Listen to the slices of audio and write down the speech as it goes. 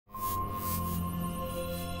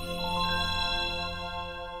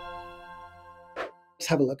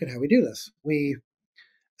have a look at how we do this. We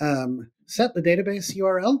set the database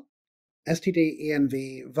URL.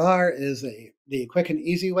 stdenv var is the quick and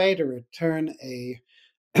easy way to return a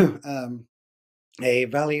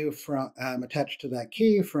value from attached to that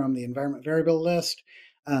key from the environment variable list,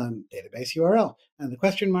 database URL. And the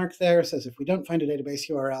question mark there says if we don't find a database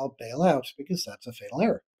URL, bail out, because that's a fatal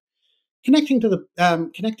error. Connecting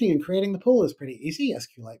and creating the pool is pretty easy.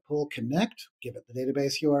 SQLite pool connect, give it the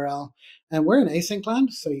database URL, and we're in async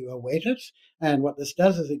land, so you await it. And what this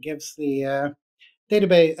does is it gives the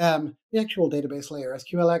database, the actual database layer,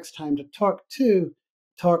 SQLx, time to talk to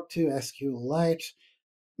SQLite,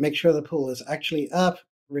 make sure the pool is actually up,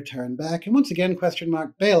 return back, and once again, question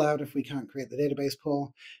mark, bail out if we can't create the database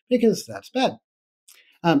pool, because that's bad.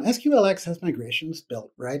 SQLx has migrations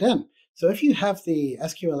built right in. So if you have the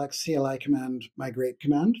SQLx CLI command migrate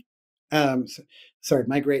command,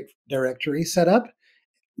 migrate directory set up,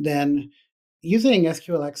 then using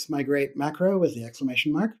SQLx migrate macro with the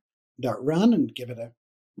exclamation mark, .run, and give it a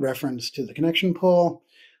reference to the connection pool,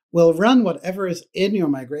 will run whatever is in your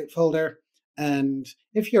migrate folder. And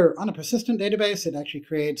if you're on a persistent database, it actually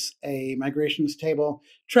creates a migrations table,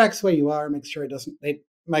 tracks where you are, makes sure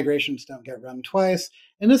migrations don't get run twice.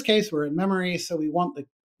 In this case, we're in memory, so we want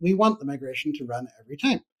the migration to run every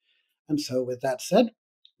time. And so with that said,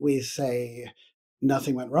 we say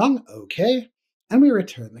nothing went wrong, okay, and we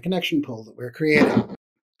return the connection pool that we're creating.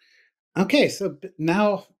 Okay, so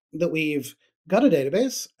now that we've got a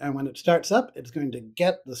database, and when it starts up, it's going to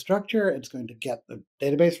get the structure, it's going to get the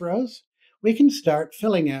database rows, we can start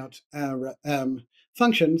filling out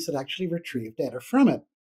functions that actually retrieve data from it.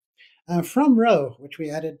 From row, which we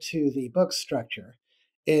added to the book structure,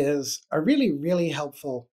 is a really, really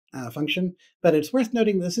helpful function, but it's worth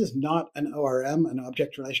noting this is not an ORM, an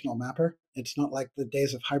object relational mapper. It's not like the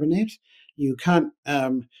days of Hibernate. You can't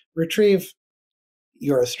retrieve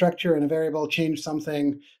your structure in a variable, change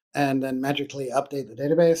something, and then magically update the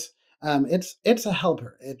database. It's a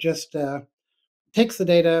helper. It just takes the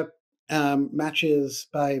data, matches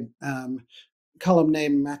by column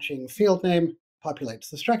name matching field name, populates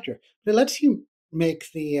the structure. But it lets you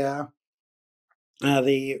make the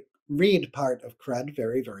read part of CRUD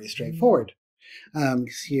very, very straightforward. So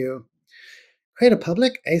you create a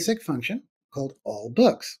public async function called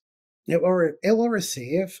allBooks. It will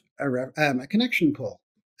receive a connection pool.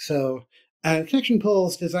 So connection pool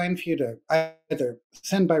is designed for you to either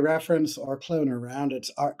send by reference or clone around.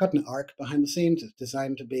 It's got an arc behind the scenes. It's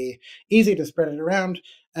designed to be easy to spread it around.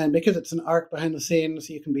 And because it's an arc behind the scenes,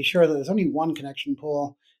 you can be sure that there's only one connection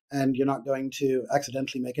pool, and you're not going to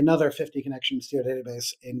accidentally make another 50 connections to your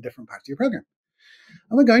database in different parts of your program.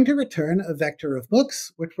 And we're going to return a vector of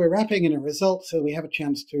books, which we're wrapping in a result so we have a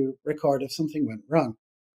chance to record if something went wrong.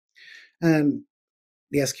 And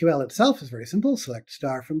the SQL itself is very simple. Select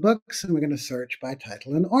star from books, and we're going to search by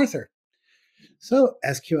title and author. So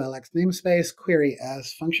SQLx namespace query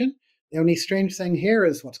as function. The only strange thing here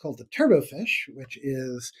is what's called the turbofish, which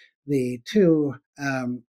is the two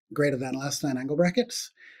greater than less than angle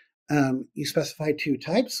brackets. You specify two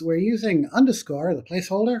types. We're using underscore, the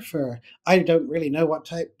placeholder, for I don't really know what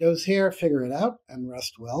type goes here, figure it out, and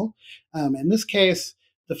Rust will. In this case,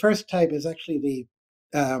 the first type is actually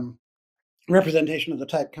the representation of the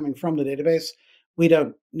type coming from the database. We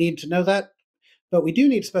don't need to know that, but we do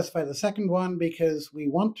need to specify the second one because we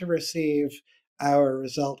want to receive our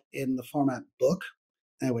result in the format book,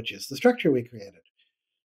 which is the structure we created.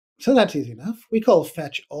 So that's easy enough. We call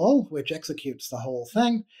fetch all, which executes the whole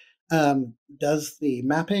thing, does the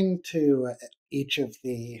mapping to each of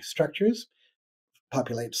the structures,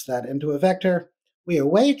 populates that into a vector. We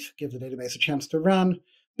await, give the database a chance to run,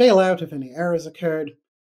 bail out if any errors occurred.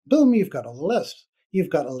 Boom, you've got all the list. You've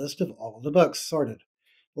got a list of all of the books sorted.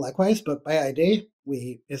 Likewise, book by ID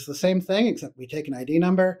is the same thing, except we take an ID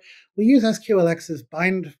number. We use SQLx's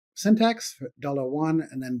bind syntax for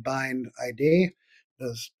 $1 and then bind ID.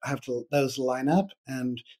 Those line up,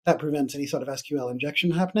 and that prevents any sort of SQL injection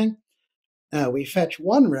happening. We fetch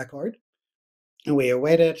one record, and we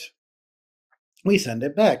await it. We send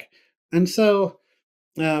it back. And so,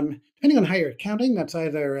 depending on how you're counting, that's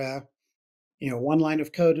either one line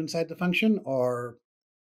of code inside the function or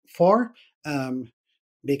 4,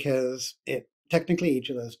 because technically each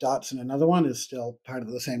of those dots in another one is still part of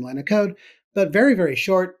the same line of code, but very, very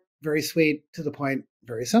short, very sweet, to the point,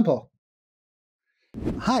 very simple.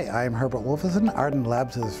 Hi, I'm Herbert Wolfison, Arden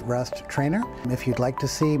Labs' Rust trainer. If you'd like to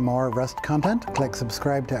see more Rust content, click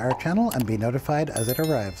subscribe to our channel and be notified as it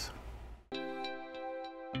arrives.